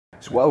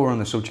So while we're on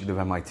the subject of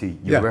MIT,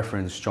 you Yeah.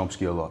 reference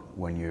Chomsky a lot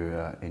when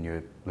you're in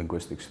your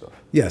linguistics stuff.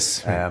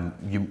 Yes.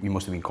 You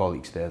must have been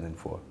colleagues there then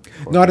for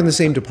Not in the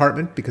same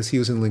department, because he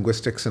was in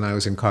linguistics and I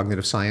was in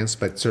cognitive science,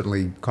 but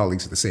certainly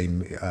colleagues at the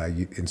same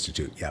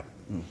institute, yeah.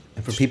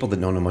 And for people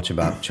that don't know much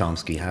about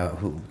Chomsky,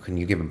 can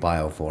you give a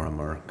bio for him,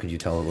 or could you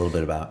tell a little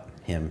bit about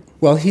him?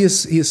 Well, he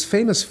is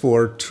famous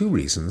for two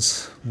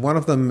reasons. One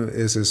of them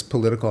is his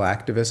political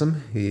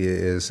activism. He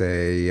is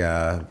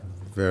a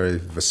very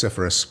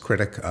vociferous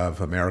critic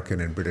of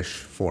American and British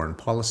foreign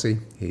policy.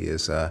 He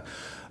is a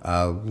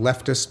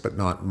leftist, but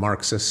not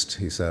Marxist.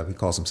 He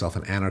calls himself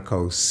an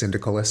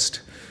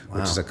anarcho-syndicalist,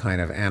 which is a kind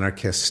of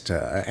anarchist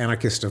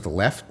of the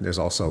left. There's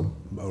also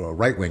a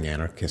right-wing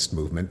anarchist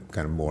movement,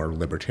 kind of more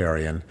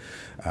libertarian,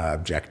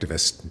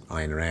 objectivist,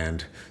 Ayn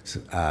Rand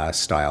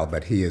style,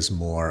 but he is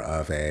more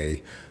of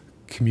a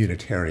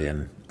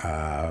communitarian,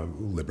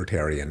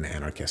 libertarian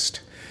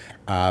anarchist.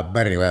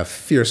 But anyway, a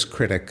fierce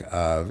critic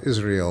of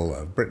Israel,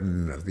 of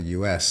Britain, of the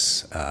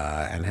US,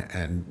 and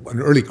an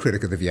early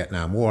critic of the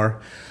Vietnam War.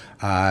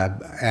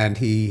 And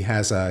he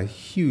has a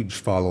huge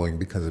following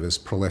because of his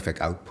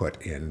prolific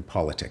output in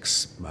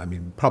politics. I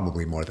mean,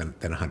 probably more than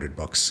 100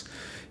 books.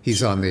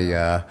 He's on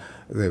the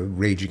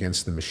Rage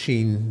Against the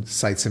Machine,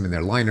 cites him in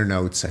their liner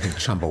notes. I think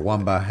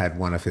Chumbawamba had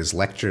one of his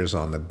lectures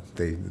on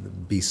the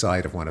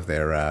B-side of one of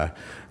their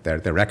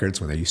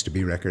records, when there used to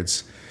be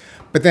records.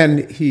 But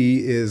then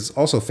he is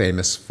also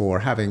famous for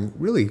having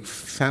really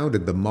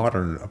founded the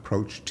modern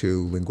approach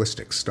to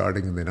linguistics.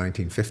 Starting in the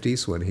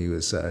 1950s, when he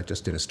was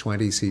just in his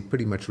 20s, he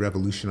pretty much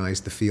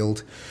revolutionized the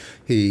field.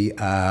 He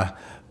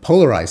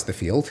polarized the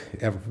field.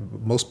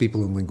 Most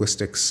people in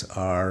linguistics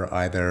are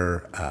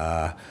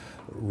either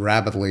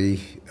rabidly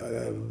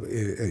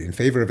in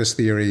favor of his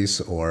theories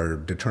or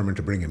determined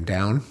to bring him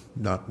down,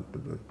 not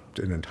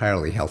an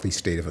entirely healthy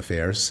state of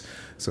affairs.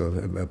 So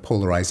a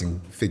polarizing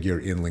figure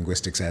in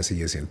linguistics as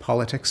he is in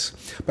politics.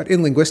 But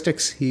in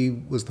linguistics, he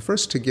was the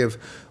first to give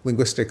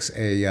linguistics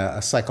a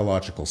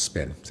psychological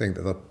spin, saying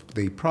that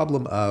the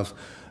problem of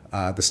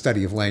the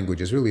study of language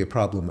is really a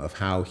problem of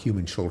how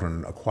human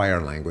children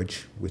acquire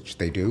language, which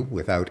they do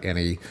without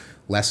any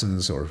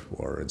lessons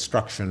or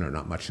instruction or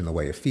not much in the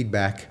way of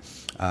feedback.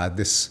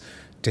 This,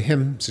 to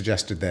him,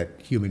 suggested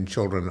that human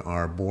children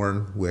are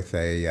born with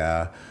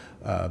a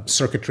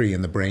circuitry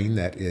in the brain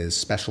that is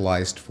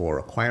specialized for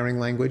acquiring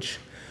language.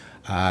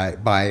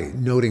 By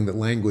noting that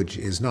language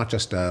is not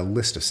just a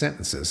list of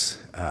sentences.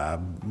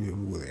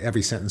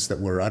 Every sentence that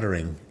we're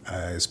uttering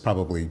is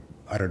probably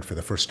uttered for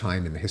the first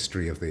time in the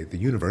history of the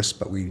universe,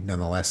 but we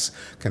nonetheless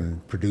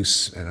can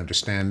produce and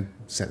understand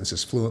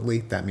sentences fluently.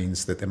 That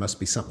means that there must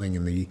be something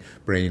in the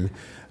brain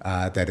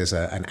that is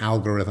an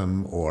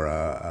algorithm or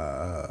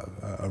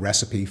a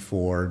recipe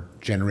for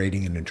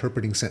generating and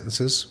interpreting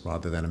sentences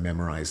rather than a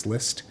memorized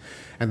list.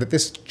 And that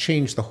this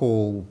changed the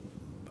whole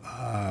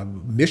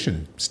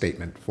mission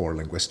statement for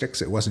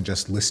linguistics. It wasn't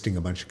just listing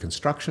a bunch of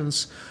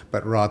constructions,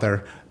 but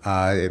rather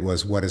it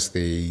was what is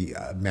the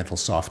mental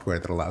software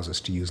that allows us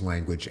to use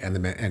language,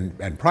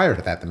 and prior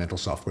to that, the mental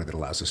software that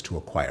allows us to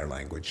acquire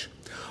language.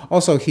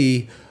 Also,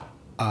 he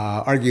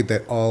argued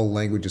that all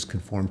languages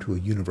conform to a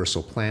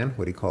universal plan,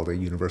 what he called a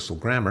universal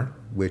grammar,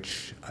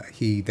 which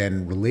he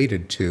then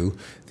related to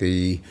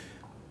the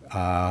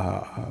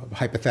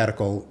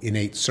hypothetical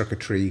innate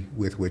circuitry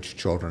with which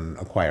children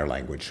acquire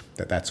language.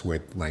 That's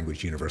where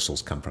language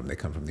universals come from. They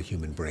come from the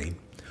human brain.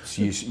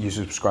 So you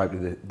subscribe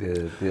to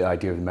the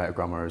idea of the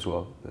metagrammar as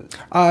well?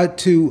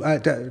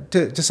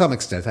 To some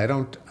extent. I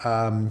don't.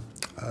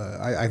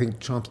 I think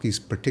Chomsky's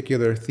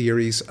particular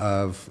theories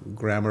of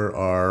grammar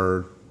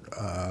are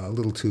a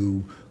little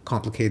too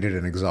complicated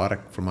and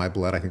exotic for my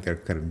blood. I think they're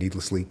kind of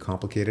needlessly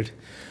complicated.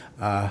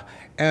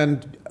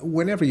 And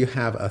whenever you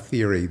have a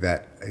theory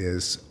that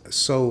is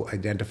so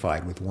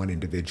identified with one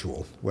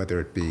individual, whether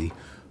it be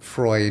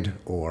Freud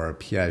or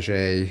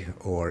Piaget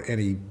or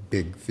any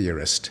big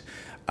theorist,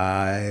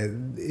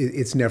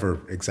 it's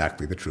never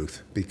exactly the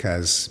truth,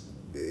 because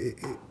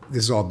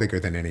this is all bigger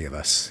than any of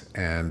us.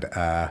 And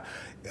a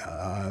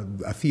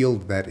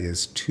field that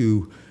is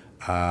too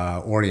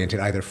oriented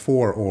either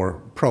for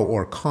or pro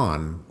or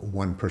con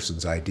one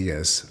person's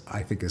ideas,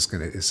 I think is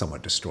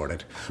somewhat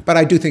distorted. But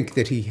I do think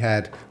that he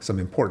had some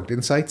important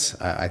insights.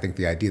 I think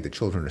the idea that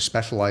children are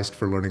specialized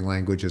for learning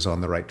language is on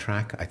the right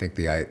track. I think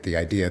the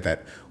idea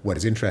that what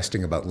is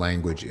interesting about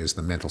language is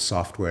the mental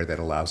software that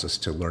allows us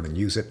to learn and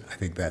use it. I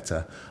think that's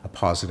a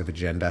positive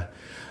agenda.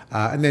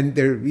 And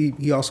then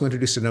he also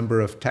introduced a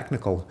number of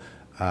technical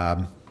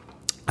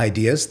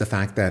ideas. The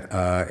fact that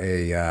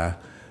a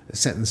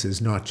sentence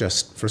is not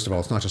just, first of all,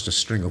 it's not just a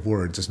string of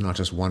words. It's not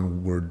just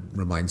one word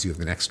reminds you of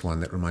the next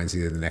one that reminds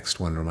you of the next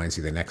one, reminds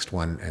you of the next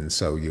one, and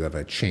so you have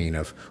a chain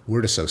of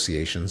word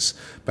associations.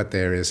 But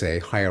there is a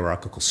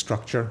hierarchical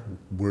structure.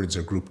 Words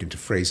are grouped into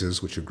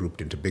phrases, which are grouped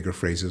into bigger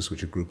phrases,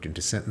 which are grouped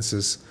into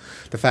sentences.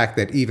 The fact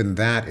that even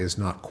that is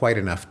not quite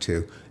enough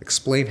to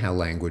explain how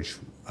language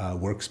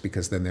works,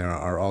 because then there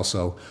are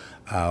also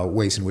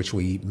ways in which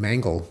we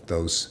mangle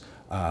those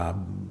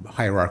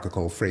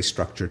hierarchical phrase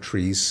structure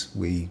trees.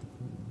 We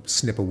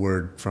snip a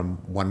word from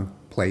one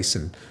place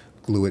and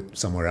glue it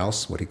somewhere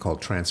else, what he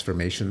called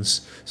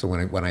transformations. So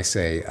when I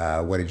say,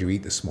 what did you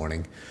eat this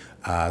morning,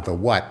 the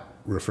what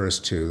refers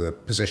to the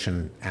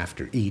position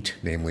after eat,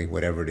 namely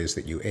whatever it is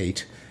that you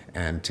ate.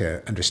 And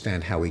to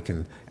understand how we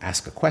can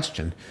ask a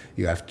question,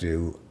 you have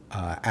to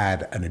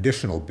add an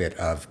additional bit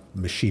of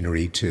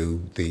machinery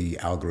to the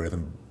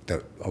algorithm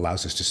that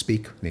allows us to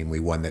speak, namely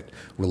one that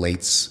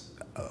relates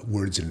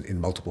words in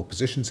multiple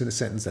positions in a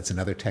sentence. That's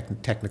another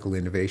technical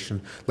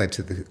innovation, led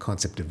to the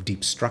concept of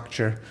deep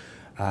structure.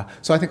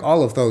 So I think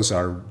all of those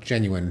are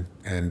genuine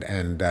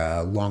and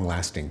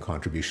long-lasting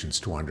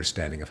contributions to our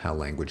understanding of how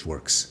language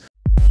works.